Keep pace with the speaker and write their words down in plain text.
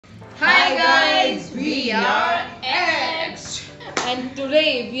Hi guys, we are X. And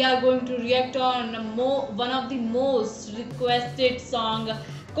today we are going to react on one of the most requested song,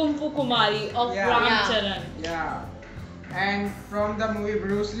 Kung Fu Kumaari of Ram Charan. Yeah. And from the movie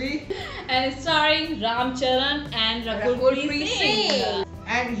Bruce Lee. And starring Ram Charan and Rakul Singh.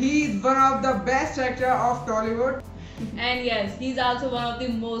 And he is one of the best actor of Tollywood. And yes, he's also one of the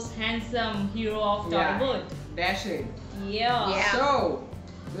most handsome hero of Tollywood. That's it. Yeah. So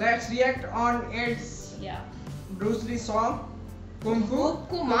let's react on its Bruce Lee song Kung Fu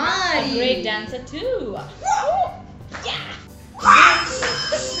Kumaari. A great dancer too. Yeah.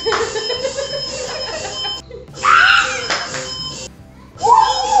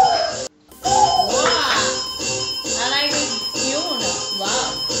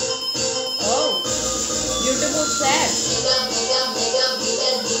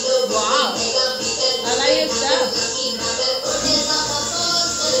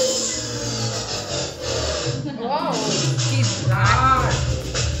 Wow, she's hot.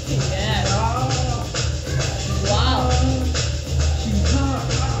 Yeah. Wow. She's hot.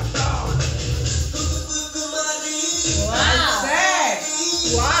 Wow.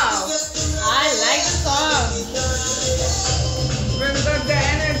 Wow. I like the song. We've got the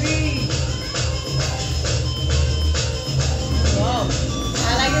energy. Wow.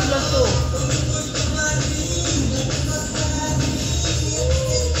 I like his look too.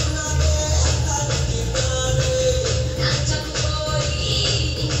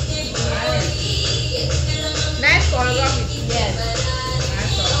 Yes.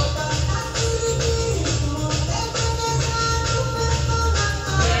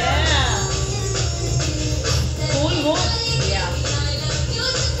 Yeah. Cool move. Yeah.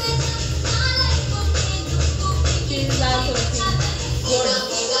 She's also looking good.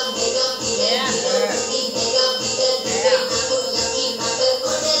 Yeah.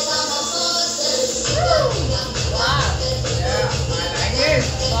 Wow. Yeah, I like it.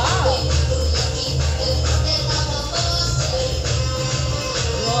 Wow.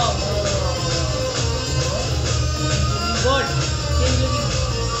 Good. He's looking.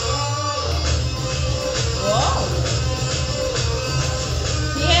 Wow.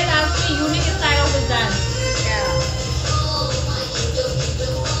 He has actually unique style of his dance.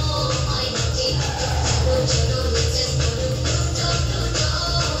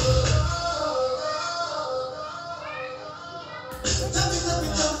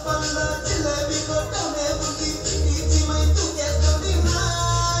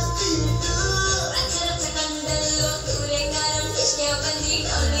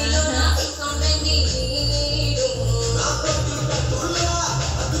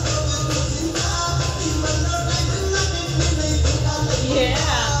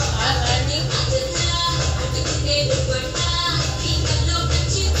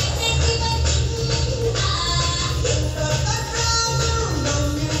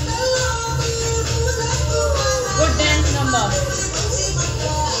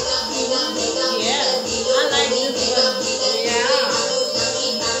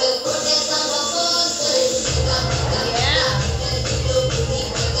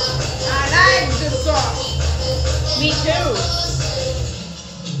 Me too.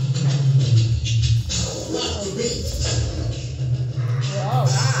 Wow.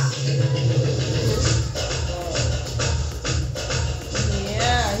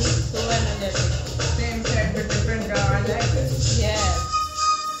 Yeah, he's so energetic. Same set with different girl. I like it. Yeah.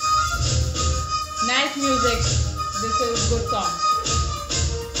 Nice music. This is good song.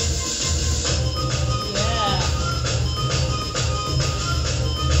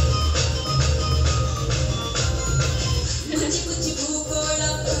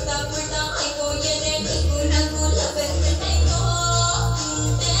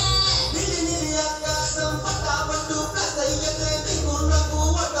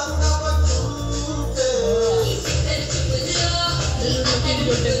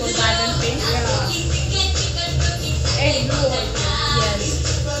 Beautiful garden pink. Egg blue. Yes.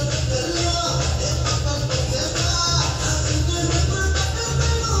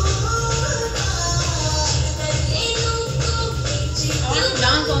 I want to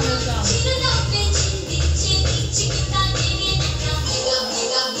dance on this song.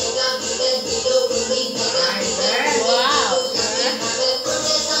 Wow.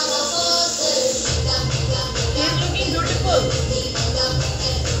 He's looking beautiful.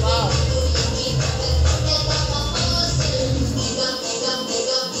 Wow.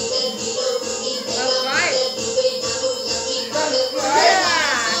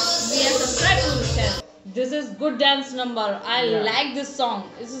 This is good dance number. I like this song.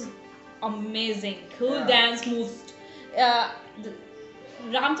 This is amazing. Cool dance moves.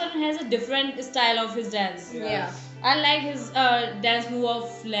 Ramcharan has a different style of his dance. Yeah. I like his dance move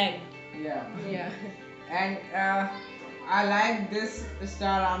of leg. Yeah. Yeah. And I like this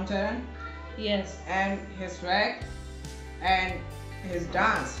star Ramcharan Yes. and his swag and his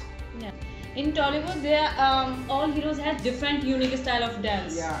dance. Yeah. In Tollywood, there all heroes have different unique style of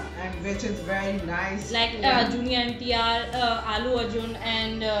dance. Yeah, and which is very nice. Like Yeah. Junior NTR, Alu Arjun,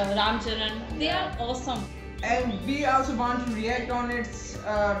 and Ramcharan. They are awesome. And we also want to react on its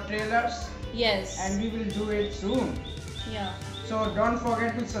trailers, Yes. and we will do it soon. Yeah. So don't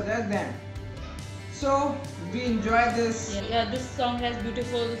forget to suggest them. So we enjoy this. Yeah, this song has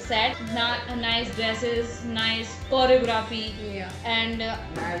beautiful set, nice dresses, nice choreography, Yeah. and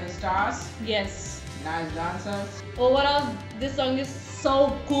Nice stars, yes, nice dancers. overall this song is so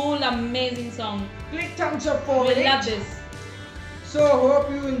cool, amazing song. Click thumbs up for We it. love this. So hope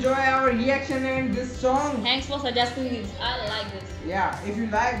you enjoy our reaction and this song. Thanks for suggesting this. I like this. Yeah, if you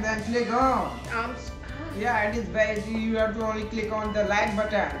like, then click on. Yeah, it is very easy. You have to only click on the like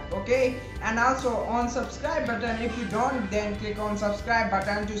button, okay? And also on subscribe button. If you don't, then click on subscribe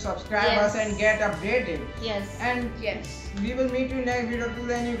button to subscribe Yes. us and get updated. Yes. And Yes. we will meet you in next video. Till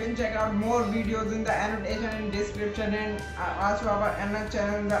then, you can check out more videos in the annotation and description, and also our another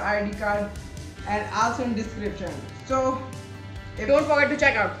channel, the ID card, and also in description. So, if Don't forget to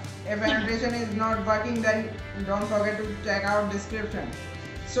check out. if annotation is not working, then don't forget to check out description.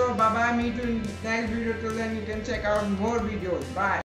 So bye bye, meet you in next video. Till then you can check out more videos. Bye.